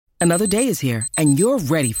Another day is here, and you're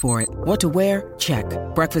ready for it. What to wear? Check.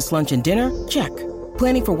 Breakfast, lunch, and dinner? Check.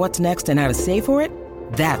 Planning for what's next and how to save for it?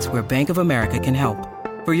 That's where Bank of America can help.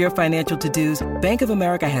 For your financial to-dos, Bank of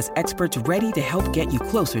America has experts ready to help get you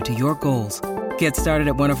closer to your goals. Get started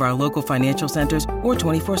at one of our local financial centers or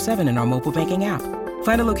 24/7 in our mobile banking app.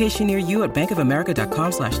 Find a location near you at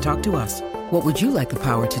bankofamerica.com/talktous. What would you like the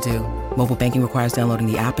power to do? Mobile banking requires downloading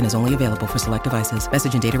the app and is only available for select devices.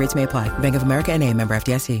 Message and data rates may apply. Bank of America N.A., member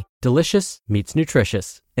FDIC. Delicious meets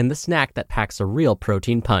nutritious in the snack that packs a real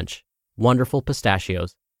protein punch. Wonderful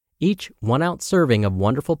Pistachios. Each 1 ounce serving of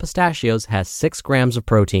Wonderful Pistachios has 6 grams of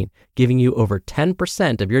protein, giving you over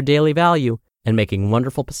 10% of your daily value and making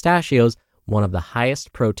Wonderful Pistachios one of the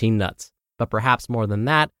highest protein nuts. But perhaps more than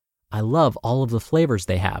that, I love all of the flavors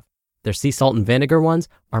they have. Their sea salt and vinegar ones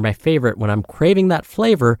are my favorite when I'm craving that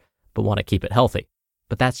flavor but want to keep it healthy.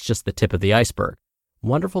 But that's just the tip of the iceberg.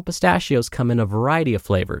 Wonderful Pistachios come in a variety of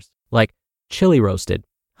flavors, like chili roasted,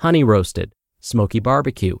 honey roasted, smoky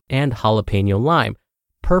barbecue, and jalapeno lime,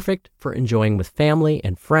 perfect for enjoying with family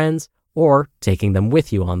and friends or taking them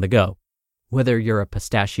with you on the go. Whether you're a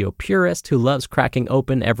pistachio purist who loves cracking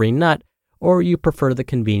open every nut, or you prefer the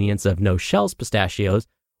convenience of no-shells pistachios,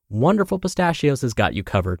 Wonderful Pistachios has got you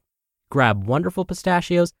covered. Grab Wonderful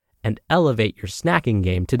Pistachios and elevate your snacking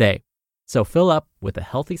game today. So fill up with a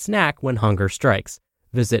healthy snack when hunger strikes.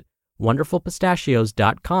 Visit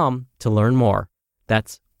wonderfulpistachios.com to learn more.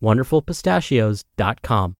 That's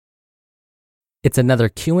wonderfulpistachios.com. It's another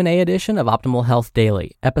Q&A edition of Optimal Health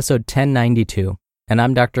Daily, episode 1092, and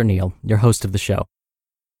I'm Dr. Neil, your host of the show.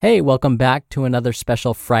 Hey, welcome back to another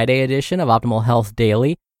special Friday edition of Optimal Health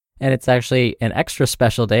Daily, and it's actually an extra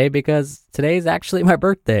special day because today's actually my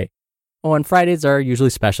birthday. Oh, and Fridays are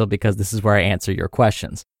usually special because this is where I answer your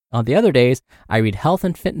questions. On the other days, I read health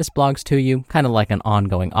and fitness blogs to you, kind of like an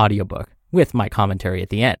ongoing audiobook, with my commentary at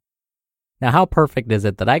the end. Now, how perfect is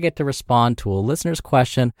it that I get to respond to a listener's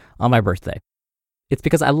question on my birthday? It's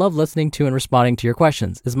because I love listening to and responding to your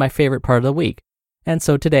questions. It's my favorite part of the week. And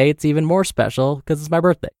so today it's even more special because it's my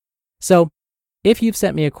birthday. So if you've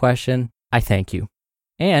sent me a question, I thank you.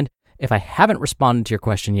 And if I haven't responded to your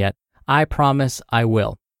question yet, I promise I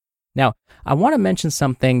will. Now, I want to mention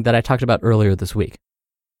something that I talked about earlier this week.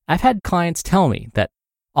 I've had clients tell me that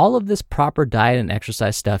all of this proper diet and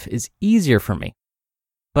exercise stuff is easier for me.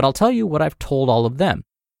 But I'll tell you what I've told all of them.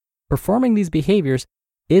 Performing these behaviors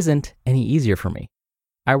isn't any easier for me.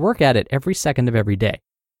 I work at it every second of every day.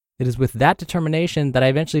 It is with that determination that I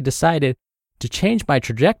eventually decided to change my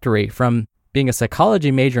trajectory from being a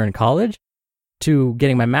psychology major in college to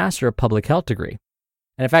getting my Master of Public Health degree.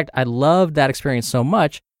 And in fact, I loved that experience so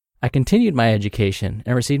much, I continued my education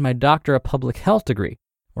and received my Doctor of Public Health degree,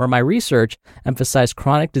 where my research emphasized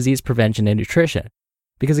chronic disease prevention and nutrition.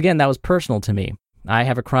 Because again, that was personal to me. I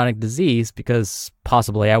have a chronic disease because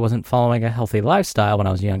possibly I wasn't following a healthy lifestyle when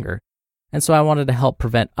I was younger. And so I wanted to help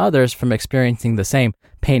prevent others from experiencing the same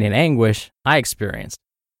pain and anguish I experienced.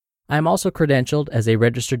 I am also credentialed as a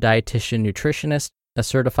registered dietitian nutritionist, a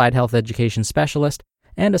certified health education specialist,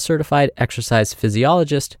 and a certified exercise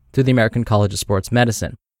physiologist through the American College of Sports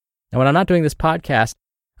Medicine. Now, when I'm not doing this podcast,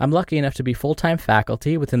 I'm lucky enough to be full-time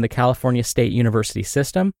faculty within the California State University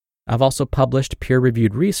system. I've also published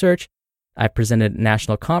peer-reviewed research. I've presented at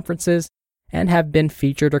national conferences and have been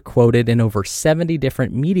featured or quoted in over 70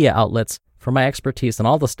 different media outlets for my expertise on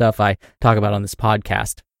all the stuff I talk about on this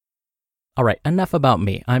podcast. All right, enough about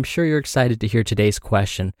me. I'm sure you're excited to hear today's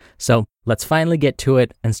question. So let's finally get to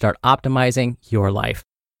it and start optimizing your life.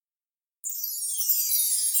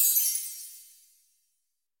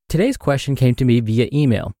 Today's question came to me via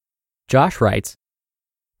email. Josh writes,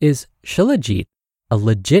 is Shilajit a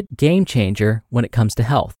legit game changer when it comes to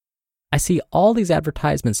health? I see all these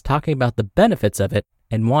advertisements talking about the benefits of it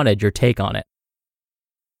and wanted your take on it.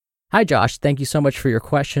 Hi, Josh. Thank you so much for your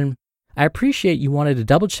question. I appreciate you wanted to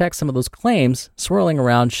double check some of those claims swirling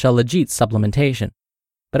around Shilajit supplementation.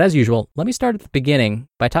 But as usual, let me start at the beginning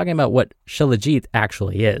by talking about what Shilajit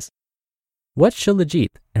actually is. What's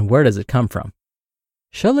Shilajit and where does it come from?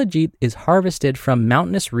 Shilajit is harvested from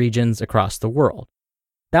mountainous regions across the world.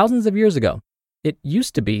 Thousands of years ago, it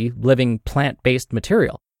used to be living plant-based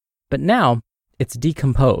material, but now it's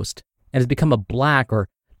decomposed and has become a black or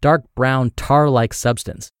dark brown tar-like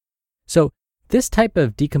substance. So this type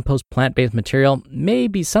of decomposed plant-based material may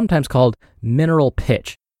be sometimes called mineral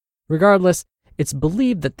pitch. Regardless, it's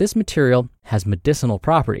believed that this material has medicinal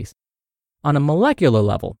properties. On a molecular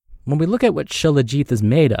level, when we look at what Shilajit is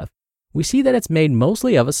made of, we see that it's made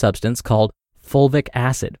mostly of a substance called fulvic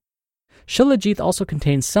acid. Shilajit also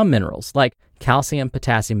contains some minerals like calcium,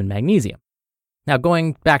 potassium, and magnesium. Now,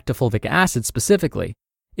 going back to fulvic acid specifically,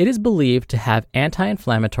 It is believed to have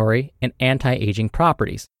anti-inflammatory and anti-aging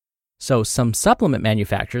properties. So some supplement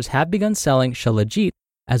manufacturers have begun selling Shilajit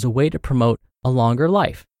as a way to promote a longer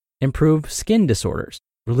life, improve skin disorders,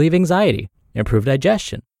 relieve anxiety, improve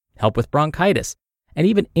digestion, help with bronchitis, and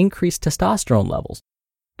even increase testosterone levels.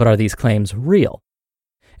 But are these claims real?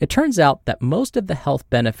 It turns out that most of the health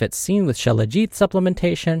benefits seen with Shilajit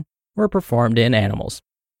supplementation were performed in animals.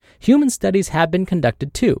 Human studies have been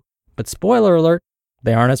conducted too, but spoiler alert,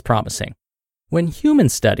 they aren't as promising. When human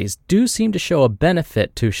studies do seem to show a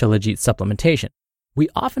benefit to Shilajit supplementation, we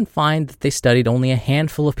often find that they studied only a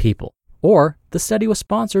handful of people, or the study was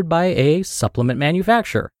sponsored by a supplement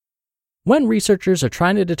manufacturer. When researchers are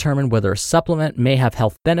trying to determine whether a supplement may have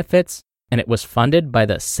health benefits, and it was funded by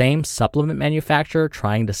the same supplement manufacturer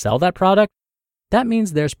trying to sell that product, that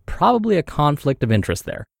means there's probably a conflict of interest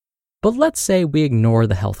there. But let's say we ignore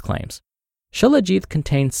the health claims. Shilajit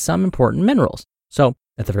contains some important minerals, so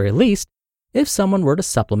at the very least, if someone were to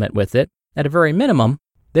supplement with it, at a very minimum,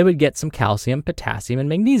 they would get some calcium, potassium, and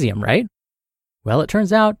magnesium, right? Well, it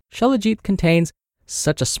turns out Shilajit contains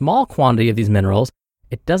such a small quantity of these minerals,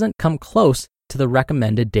 it doesn't come close to the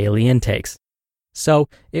recommended daily intakes. So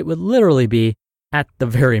it would literally be at the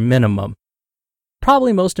very minimum.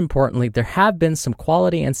 Probably most importantly, there have been some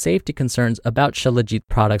quality and safety concerns about Shilajit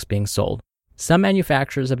products being sold. Some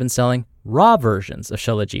manufacturers have been selling raw versions of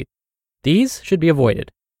Shilajit. These should be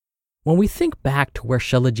avoided. When we think back to where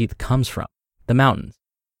Shilajit comes from, the mountains,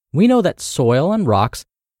 we know that soil and rocks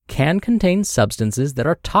can contain substances that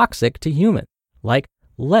are toxic to humans, like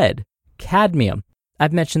lead, cadmium.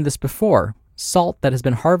 I've mentioned this before. Salt that has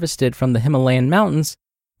been harvested from the Himalayan mountains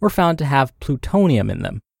were found to have plutonium in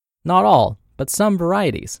them. Not all, but some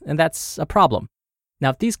varieties, and that's a problem.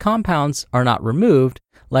 Now, if these compounds are not removed,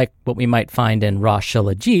 like what we might find in raw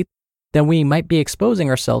Shilajit, then we might be exposing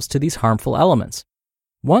ourselves to these harmful elements.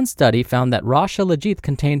 One study found that raw Shilajit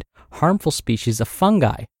contained harmful species of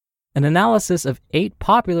fungi. An analysis of 8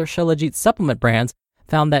 popular Shilajit supplement brands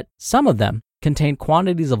found that some of them contained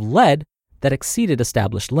quantities of lead that exceeded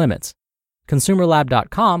established limits.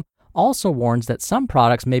 ConsumerLab.com also warns that some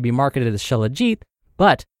products may be marketed as Shilajit,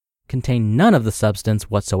 but contain none of the substance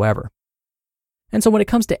whatsoever. And so when it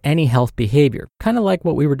comes to any health behavior, kind of like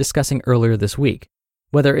what we were discussing earlier this week,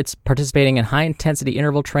 whether it's participating in high-intensity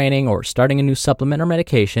interval training or starting a new supplement or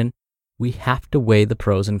medication, we have to weigh the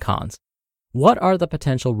pros and cons. What are the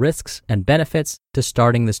potential risks and benefits to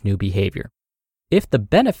starting this new behavior? If the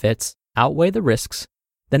benefits outweigh the risks,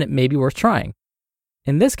 then it may be worth trying.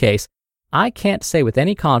 In this case, I can't say with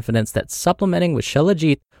any confidence that supplementing with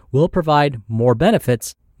Shilajit will provide more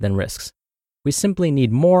benefits than risks. We simply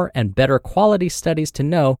need more and better quality studies to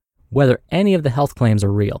know whether any of the health claims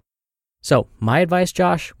are real. So my advice,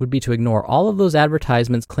 Josh, would be to ignore all of those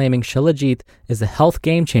advertisements claiming Shilajit is the health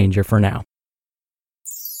game changer for now.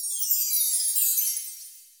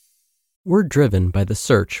 We're driven by the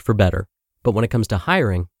search for better, but when it comes to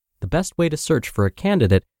hiring, the best way to search for a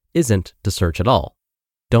candidate isn't to search at all.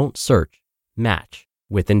 Don't search, match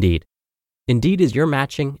with Indeed. Indeed is your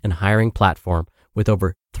matching and hiring platform with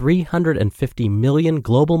over 350 million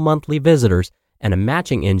global monthly visitors and a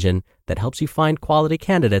matching engine that helps you find quality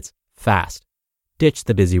candidates fast. Ditch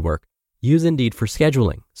the busy work. Use Indeed for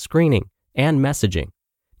scheduling, screening, and messaging.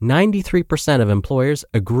 93% of employers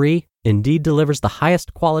agree Indeed delivers the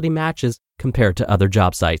highest quality matches compared to other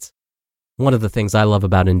job sites. One of the things I love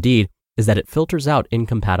about Indeed is that it filters out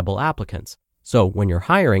incompatible applicants. So when you're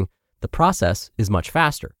hiring, the process is much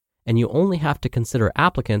faster, and you only have to consider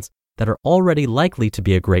applicants that are already likely to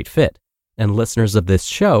be a great fit. And listeners of this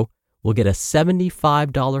show will get a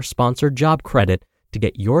 $75 sponsored job credit to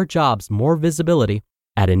get your jobs more visibility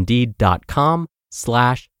at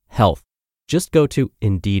Indeed.com/health. Just go to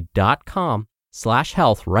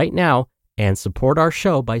Indeed.com/health right now and support our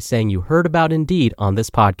show by saying you heard about Indeed on this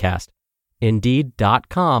podcast.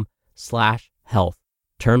 Indeed.com/health.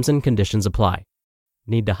 Terms and conditions apply.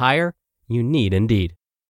 Need to hire? You need Indeed.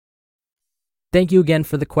 Thank you again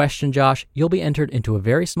for the question, Josh. You'll be entered into a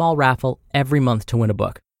very small raffle every month to win a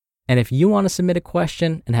book. And if you want to submit a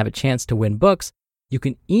question and have a chance to win books, you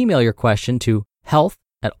can email your question to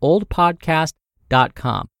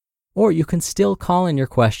health@oldpodcast.com. Or you can still call in your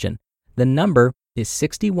question. The number is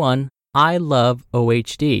 61 I love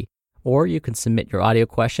OHD. Or you can submit your audio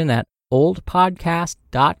question at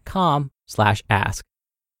oldpodcast.com/ask.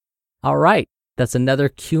 All right, that's another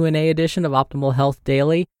Q&A edition of Optimal Health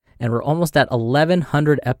Daily, and we're almost at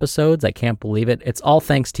 1,100 episodes. I can't believe it. It's all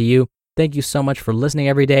thanks to you. Thank you so much for listening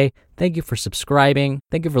every day. Thank you for subscribing.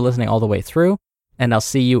 Thank you for listening all the way through, and I'll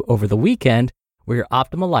see you over the weekend where your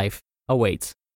optimal life awaits.